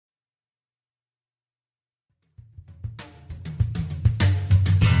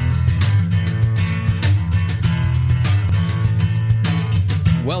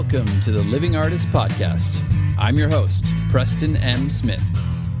Welcome to the Living Artist Podcast. I'm your host, Preston M. Smith.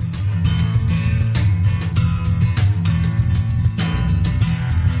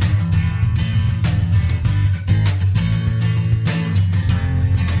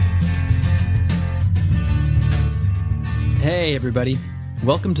 Hey, everybody.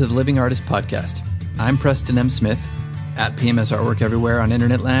 Welcome to the Living Artist Podcast. I'm Preston M. Smith, at PMS Artwork everywhere on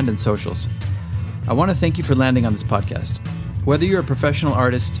internet land and socials. I want to thank you for landing on this podcast. Whether you're a professional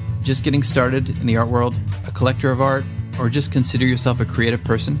artist, just getting started in the art world, a collector of art, or just consider yourself a creative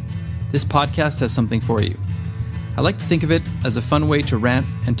person, this podcast has something for you. I like to think of it as a fun way to rant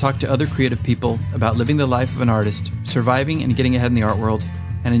and talk to other creative people about living the life of an artist, surviving and getting ahead in the art world,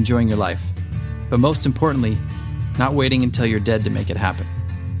 and enjoying your life. But most importantly, not waiting until you're dead to make it happen.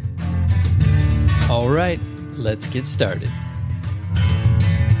 All right, let's get started.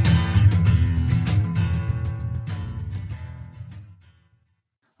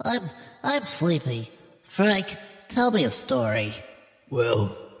 I'm sleepy. Frank, tell me a story.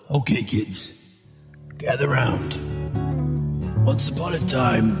 Well, okay, kids. Gather round. Once upon a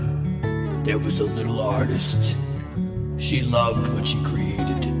time, there was a little artist. She loved what she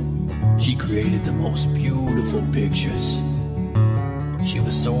created. She created the most beautiful pictures. She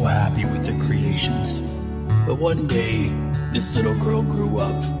was so happy with her creations. But one day, this little girl grew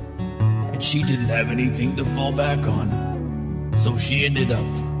up, and she didn't have anything to fall back on. So she ended up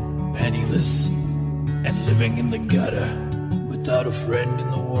penniless and living in the gutter without a friend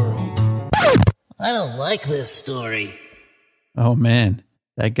in the world. I don't like this story. Oh man,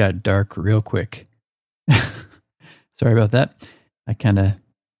 that got dark real quick. Sorry about that. I kind of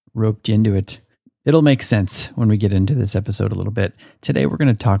roped you into it. It'll make sense when we get into this episode a little bit. Today we're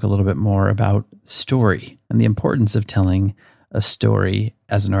going to talk a little bit more about story and the importance of telling a story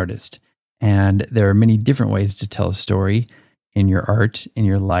as an artist. And there are many different ways to tell a story in your art, in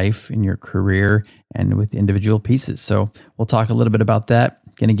your life, in your career, and with individual pieces. So we'll talk a little bit about that.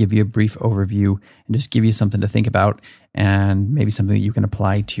 Going to give you a brief overview and just give you something to think about and maybe something that you can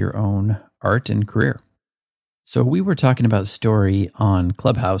apply to your own art and career. So we were talking about story on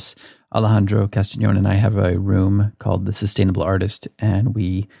Clubhouse. Alejandro Castañón and I have a room called The Sustainable Artist, and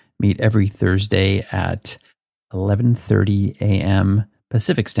we meet every Thursday at 11:30 a.m.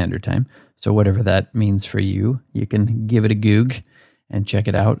 Pacific Standard Time. So whatever that means for you, you can give it a goog and check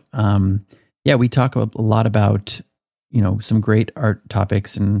it out. We talk a lot about, some great art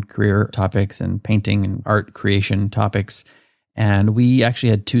topics and career topics and painting and art creation topics. And we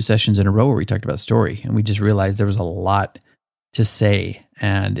actually had 2 sessions in a row where we talked about story, and we just realized there was a lot to say,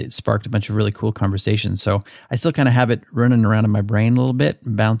 and it sparked a bunch of really cool conversations. So I still kind of have it running around in my brain a little bit,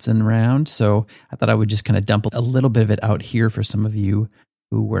 bouncing around. So I thought I would just kind of dump a little bit of it out here for some of you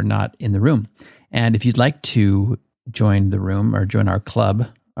who were not in the room. And if you'd like to join the room or join our club,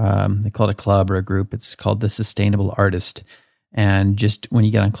 they call it a club or a group. It's called The Sustainable Artist. And just when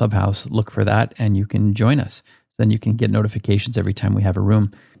you get on Clubhouse, look for that and you can join us. Then you can get notifications every time we have a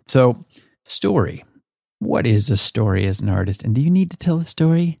room. So story. What is a story as an artist? And do you need to tell a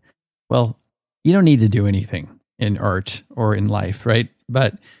story? Well, you don't need to do anything in art or in life, right?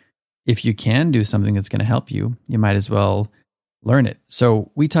 But if you can do something that's going to help you, you might as well learn it.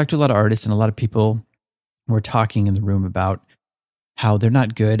 So we talked to a lot of artists, and a lot of people were talking in the room about how they're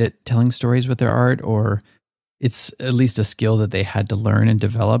not good at telling stories with their art, or it's at least a skill that they had to learn and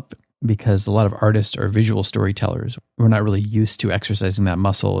develop, because a lot of artists are visual storytellers. We're not really used to exercising that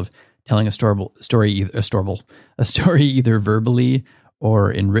muscle of telling a story either verbally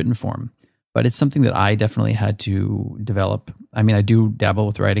or in written form. But it's something that I definitely had to develop. I mean, I do dabble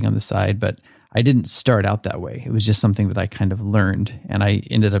with writing on the side, but I didn't start out that way. It was just something that I kind of learned, and I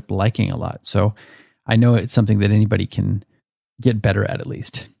ended up liking a lot. So I know it's something that anybody can get better at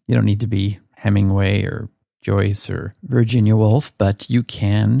least. You don't need to be Hemingway or Joyce or Virginia Woolf, but you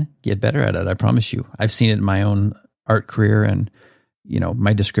can get better at it. I promise you. I've seen it in my own art career and,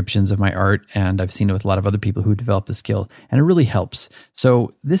 my descriptions of my art, and I've seen it with a lot of other people who develop the skill, and it really helps.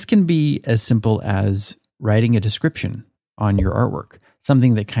 So this can be as simple as writing a description on your artwork,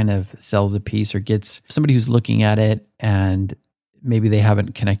 something that kind of sells a piece or gets somebody who's looking at it and maybe they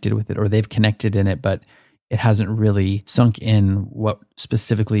haven't connected with it, or they've connected in it, but it hasn't really sunk in what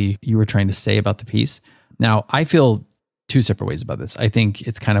specifically you were trying to say about the piece. Now, I feel 2 separate ways about this. I think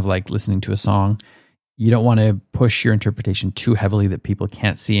it's kind of like listening to a song. You don't want to push your interpretation too heavily that people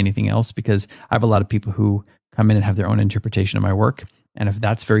can't see anything else, because I have a lot of people who come in and have their own interpretation of my work. And if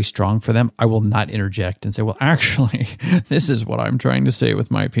that's very strong for them, I will not interject and say, well, actually, this is what I'm trying to say with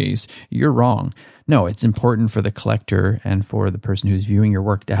my piece. You're wrong. No, it's important for the collector and for the person who's viewing your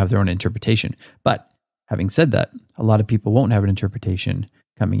work to have their own interpretation. But having said that, a lot of people won't have an interpretation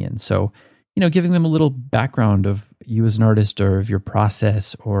coming in. So, giving them a little background of you as an artist or of your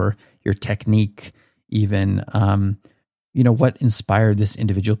process or your technique, even, what inspired this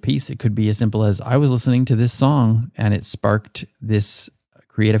individual piece. It could be as simple as I was listening to this song and it sparked this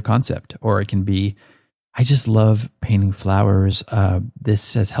creative concept, or it can be, I just love painting flowers.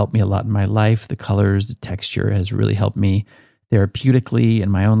 This has helped me a lot in my life. The colors, the texture has really helped me therapeutically in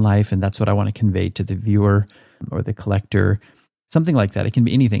my own life. And that's what I want to convey to the viewer or the collector, something like that. It can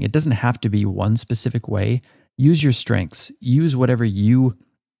be anything. It doesn't have to be one specific way. Use your strengths. Use whatever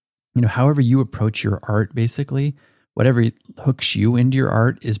however you approach your art, basically. Whatever hooks you into your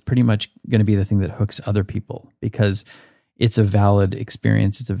art is pretty much going to be the thing that hooks other people, because it's a valid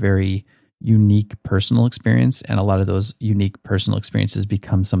experience. It's a very unique personal experience. And a lot of those unique personal experiences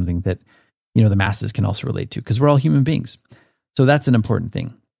become something that, the masses can also relate to, because we're all human beings. So that's an important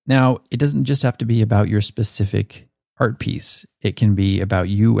thing. Now, it doesn't just have to be about your specific art piece. It can be about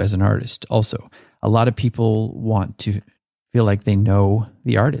you as an artist also. A lot of people want to feel like they know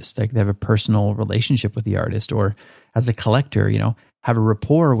the artist, like they have a personal relationship with the artist, or as a collector, have a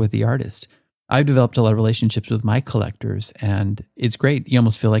rapport with the artist. I've developed a lot of relationships with my collectors, and it's great. You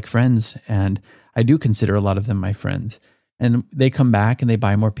almost feel like friends, and I do consider a lot of them my friends. And they come back and they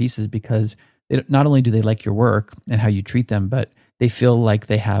buy more pieces because not only do they like your work and how you treat them, but they feel like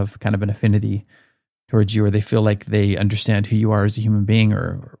they have kind of an affinity towards you, or they feel like they understand who you are as a human being,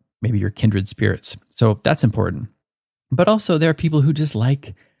 or maybe you're kindred spirits. So that's important. But also there are people who just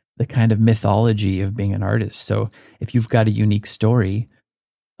like the kind of mythology of being an artist. So if you've got a unique story,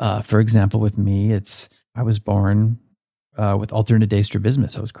 for example, with me, I was born with alternate day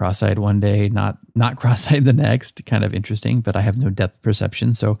strabismus. I was cross-eyed one day, not cross-eyed the next. Kind of interesting, but I have no depth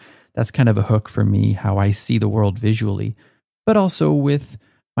perception. So that's kind of a hook for me, how I see the world visually. But also with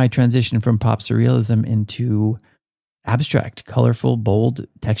my transition from pop surrealism into abstract, colorful, bold,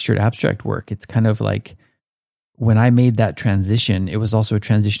 textured abstract work. It's kind of like when I made that transition, it was also a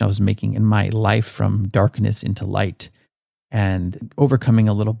transition I was making in my life from darkness into light, and overcoming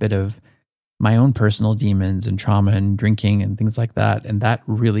a little bit of my own personal demons and trauma and drinking and things like that. And that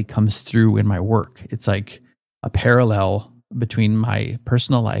really comes through in my work. It's like a parallel between my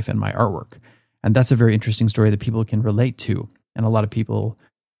personal life and my artwork. And that's a very interesting story that people can relate to. And a lot of people,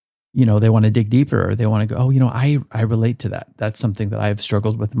 they want to dig deeper, or they want to go, I relate to that. That's something that I've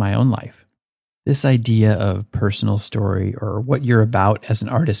struggled with in my own life. This idea of personal story, or what you're about as an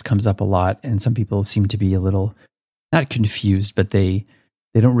artist, comes up a lot. And some people seem to be a little, not confused, but they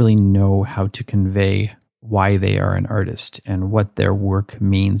don't really know how to convey why they are an artist and what their work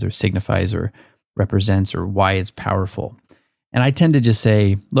means or signifies or represents, or why it's powerful. And I tend to just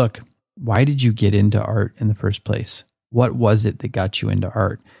say, look, why did you get into art in the first place? What was it that got you into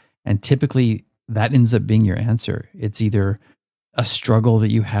art? And typically that ends up being your answer. It's either a struggle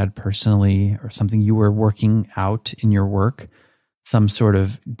that you had personally, or something you were working out in your work, some sort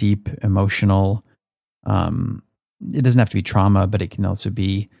of deep emotional, it doesn't have to be trauma, but it can also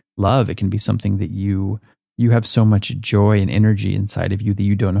be love. It can be something that you have so much joy and energy inside of you that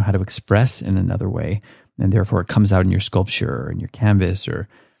you don't know how to express in another way. And therefore it comes out in your sculpture, or in your canvas, or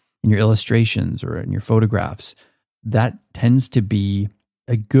in your illustrations, or in your photographs. That tends to be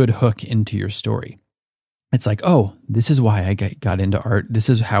a good hook into your story. It's like, oh, this is why I got into art. This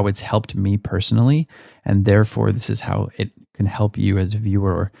is how it's helped me personally. And therefore, this is how it can help you as a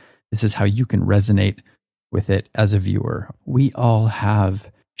viewer, or this is how you can resonate with it as a viewer. We all have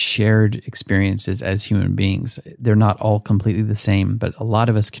shared experiences as human beings. They're not all completely the same, but a lot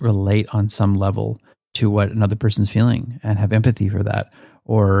of us can relate on some level to what another person's feeling and have empathy for that,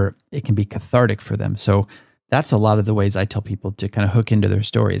 or it can be cathartic for them. So that's a lot of the ways I tell people to kind of hook into their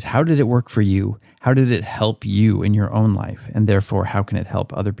stories. How did it work for you? How did it help you in your own life? And therefore, how can it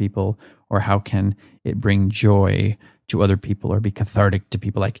help other people? Or how can it bring joy to other people, or be cathartic to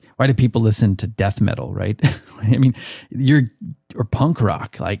people? Like, why do people listen to death metal, right? I mean, or punk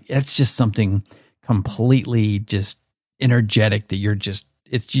rock. Like, it's just something completely just energetic that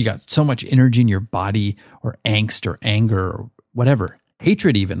you got so much energy in your body, or angst or anger or whatever,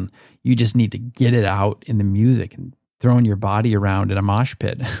 hatred even. You just need to get it out in the music and throwing your body around in a mosh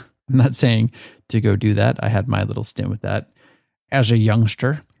pit. I'm not saying to go do that. I had my little stint with that as a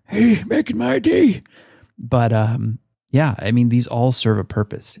youngster. Hey, making my day. But yeah, I mean, these all serve a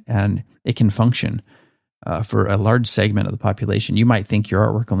purpose, and it can function for a large segment of the population. You might think your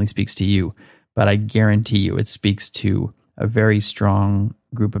artwork only speaks to you, but I guarantee you it speaks to a very strong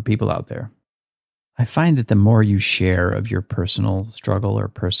group of people out there. I find that the more you share of your personal struggle or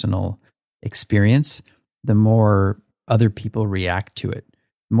personal experience, the more other people react to it.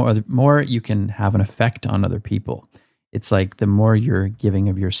 The more you can have an effect on other people. It's like the more you're giving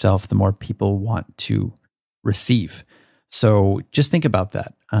of yourself, the more people want to receive. So just think about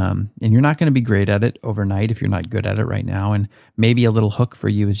that. And you're not going to be great at it overnight if you're not good at it right now. And maybe a little hook for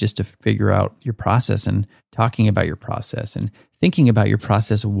you is just to figure out your process and talking about your process and thinking about your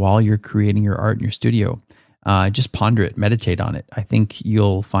process while you're creating your art in your studio. Just ponder it, meditate on it. I think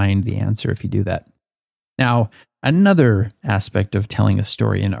you'll find the answer if you do that. Now, another aspect of telling a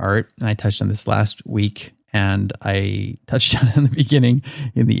story in art, and I touched on this last week, and I touched on it in the beginning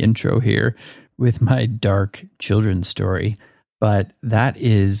in the intro here with my dark children's story, but that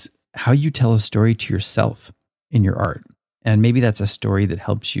is how you tell a story to yourself in your art. And maybe that's a story that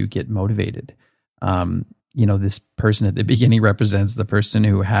helps you get motivated. This person at the beginning represents the person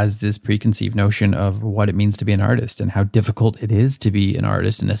who has this preconceived notion of what it means to be an artist and how difficult it is to be an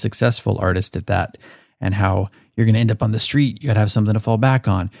artist and a successful artist at that, and how you're going to end up on the street. You got to have something to fall back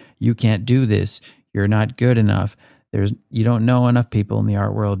on. You can't do this. You're not good enough. You don't know enough people in the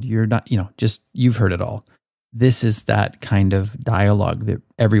art world. You're not, you've heard it all. This is that kind of dialogue that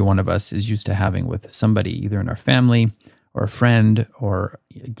every one of us is used to having with somebody, either in our family or a friend or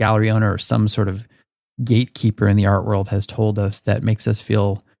a gallery owner or some sort of gatekeeper in the art world has told us that makes us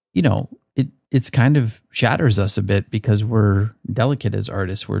feel, it's kind of shatters us a bit because we're delicate as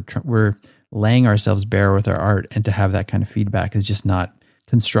artists. We're laying ourselves bare with our art, and to have that kind of feedback is just not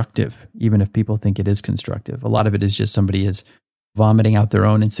constructive, even if people think it is constructive. A lot of it is just somebody is vomiting out their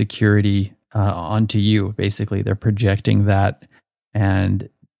own insecurity onto you. Basically, they're projecting that, and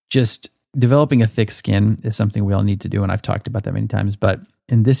just developing a thick skin is something we all need to do. And I've talked about that many times, but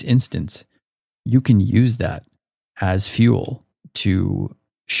in this instance, you can use that as fuel to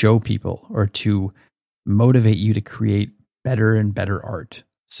show people or to motivate you to create better and better art.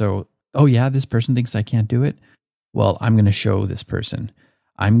 So, oh yeah, this person thinks I can't do it. Well, I'm going to show this person.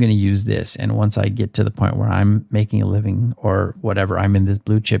 I'm going to use this. And once I get to the point where I'm making a living or whatever, I'm in this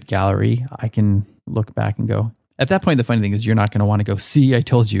blue chip gallery, I can look back and go, at that point, the funny thing is you're not going to want to go, see, I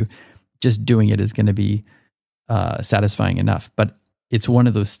told you. Just doing it is going to be satisfying enough. But it's one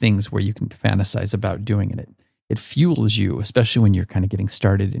of those things where you can fantasize about doing it. It fuels you, especially when you're kind of getting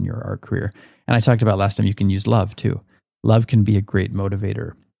started in your art career. And I talked about last time, you can use love too. Love can be a great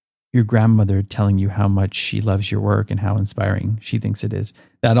motivator. Your grandmother telling you how much she loves your work and how inspiring she thinks it is.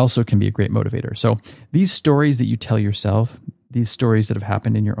 That also can be a great motivator. So these stories that you tell yourself, these stories that have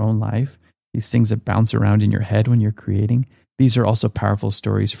happened in your own life, these things that bounce around in your head when you're creating, these are also powerful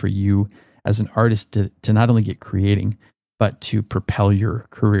stories for you as an artist to not only get creating, but to propel your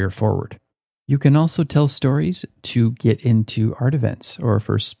career forward. You can also tell stories to get into art events or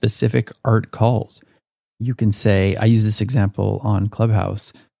for specific art calls. You can say, I use this example on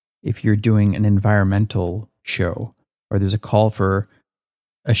Clubhouse. If you're doing an environmental show or there's a call for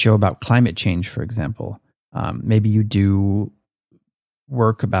a show about climate change, for example, maybe you do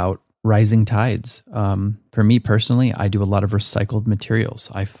work about rising tides. For me personally, I do a lot of recycled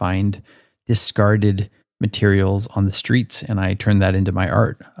materials. I find discarded materials on the streets and I turn that into my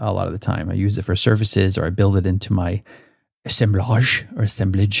art a lot of the time. I use it for surfaces or I build it into my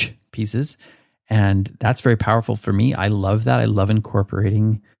assemblage pieces. And that's very powerful for me. I love that. I love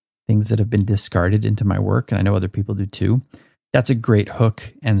incorporating things that have been discarded into my work. And I know other people do too. That's a great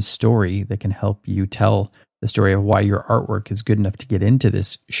hook and story that can help you tell the story of why your artwork is good enough to get into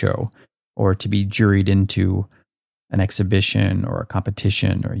this show or to be juried into an exhibition or a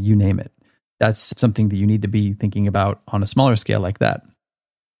competition or you name it. That's something that you need to be thinking about on a smaller scale like that.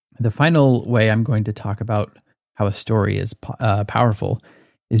 The final way I'm going to talk about how a story is powerful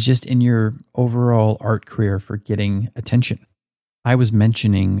is just in your overall art career for getting attention. I was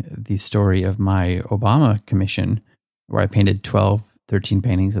mentioning the story of my Obama commission where I painted 13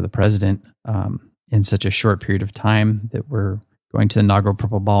 paintings of the president in such a short period of time that were going to the inaugural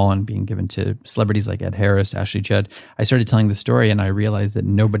Purple Ball and being given to celebrities like Ed Harris, Ashley Judd. I started telling the story and I realized that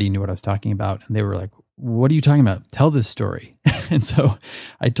nobody knew what I was talking about. And they were like, what are you talking about? Tell this story. And so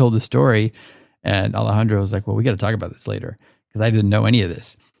I told the story and Alejandro was like, well, we got to talk about this later because I didn't know any of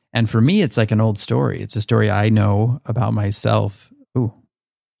this. And for me, it's like an old story. It's a story I know about myself. Ooh,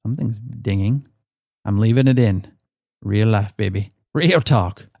 something's dinging. I'm leaving it in. Real life, baby. Real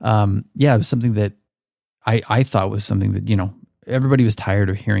talk. It was something that I thought was something that, everybody was tired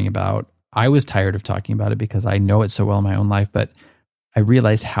of hearing about. I was tired of talking about it because I know it so well in my own life, but I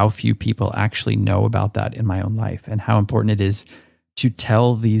realized how few people actually know about that in my own life and how important it is to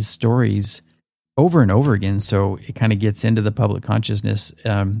tell these stories over and over again so it kind of gets into the public consciousness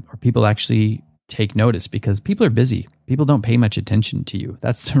or people actually take notice because people are busy. People don't pay much attention to you.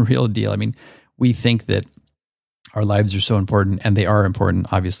 That's the real deal. I mean, we think that our lives are so important and they are important,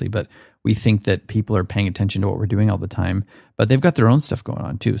 obviously, but we think that people are paying attention to what we're doing all the time, but they've got their own stuff going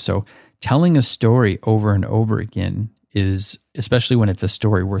on too. So telling a story over and over again is, especially when it's a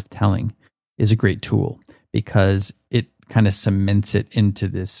story worth telling, is a great tool because it kind of cements it into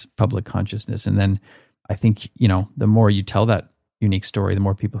this public consciousness. And then I think, the more you tell that unique story, the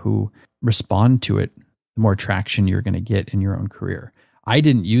more people who respond to it, the more traction you're going to get in your own career. I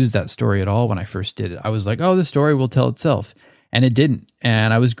didn't use that story at all when I first did it. I was like, oh, the story will tell itself. And it didn't.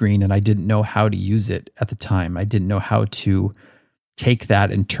 And I was green and I didn't know how to use it at the time. I didn't know how to take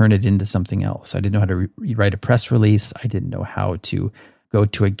that and turn it into something else. I didn't know how to write a press release. I didn't know how to go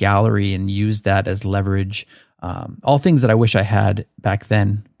to a gallery and use that as leverage. All things that I wish I had back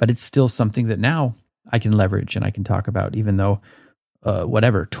then, but it's still something that now I can leverage and I can talk about, even though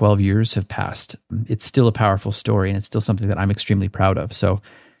 12 years have passed. It's still a powerful story and it's still something that I'm extremely proud of. So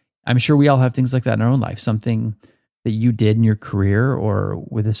I'm sure we all have things like that in our own life, something that you did in your career or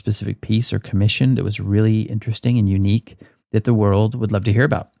with a specific piece or commission that was really interesting and unique that the world would love to hear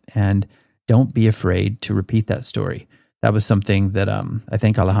about. And don't be afraid to repeat that story. That was something that I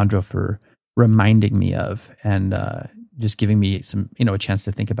thank Alejandro for reminding me of and just giving me some, a chance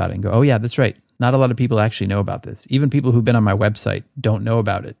to think about it and go, oh yeah, that's right. Not a lot of people actually know about this. Even people who've been on my website don't know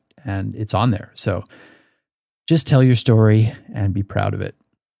about it, and it's on there. So just tell your story and be proud of it.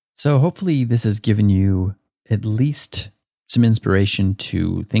 So hopefully this has given you at least some inspiration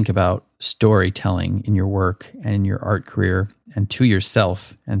to think about storytelling in your work and in your art career, and to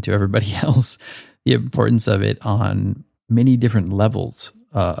yourself and to everybody else, the importance of it on many different levels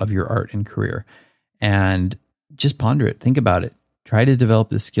of your art and career. And just ponder it, think about it, try to develop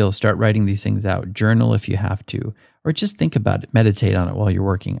the skill, start writing these things out, journal if you have to, or just think about it, meditate on it while you're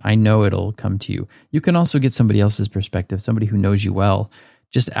working. I know it'll come to you. You can also get somebody else's perspective, somebody who knows you well.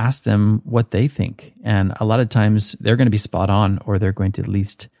 Just ask them what they think. And a lot of times they're going to be spot on, or they're going to at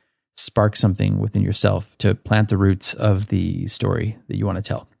least spark something within yourself to plant the roots of the story that you want to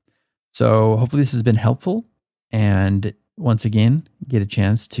tell. So hopefully this has been helpful. And once again, get a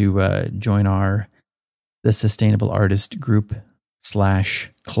chance to join the Sustainable Artist group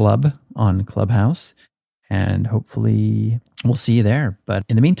 /club on Clubhouse. And hopefully we'll see you there. But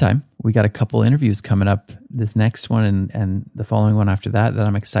in the meantime, we got a couple interviews coming up, this next one and the following one after that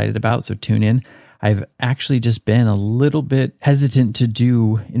I'm excited about. So tune in. I've actually just been a little bit hesitant to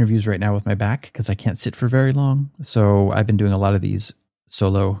do interviews right now with my back because I can't sit for very long. So I've been doing a lot of these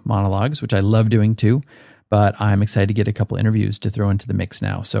solo monologues, which I love doing too. But I'm excited to get a couple interviews to throw into the mix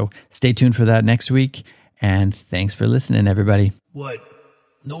now. So stay tuned for that next week. And thanks for listening, everybody. What?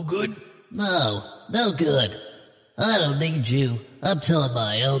 No good? No, no good. I don't need you. I'm telling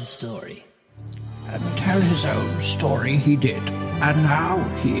my own story. And tell his own story he did. And now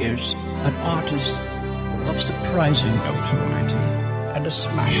he is an artist of surprising notoriety and a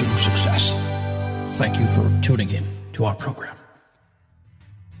smashing success. Thank you for tuning in to our program.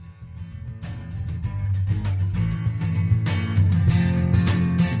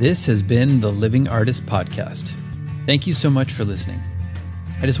 This has been the Living Artist Podcast. Thank you so much for listening.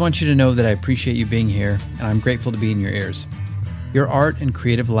 I just want you to know that I appreciate you being here, and I'm grateful to be in your ears. Your art and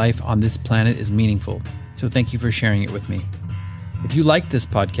creative life on this planet is meaningful, so thank you for sharing it with me. If you like this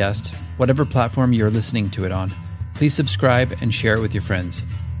podcast, whatever platform you're listening to it on, please subscribe and share it with your friends.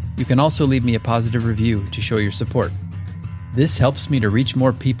 You can also leave me a positive review to show your support. This helps me to reach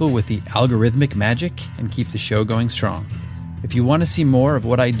more people with the algorithmic magic and keep the show going strong. If you want to see more of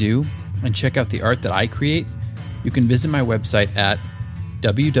what I do and check out the art that I create, you can visit my website at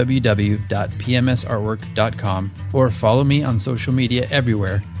www.pmsartwork.com or follow me on social media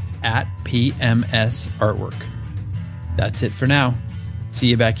everywhere at PMS Artwork. That's it for now. See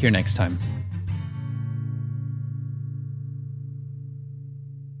you back here next time.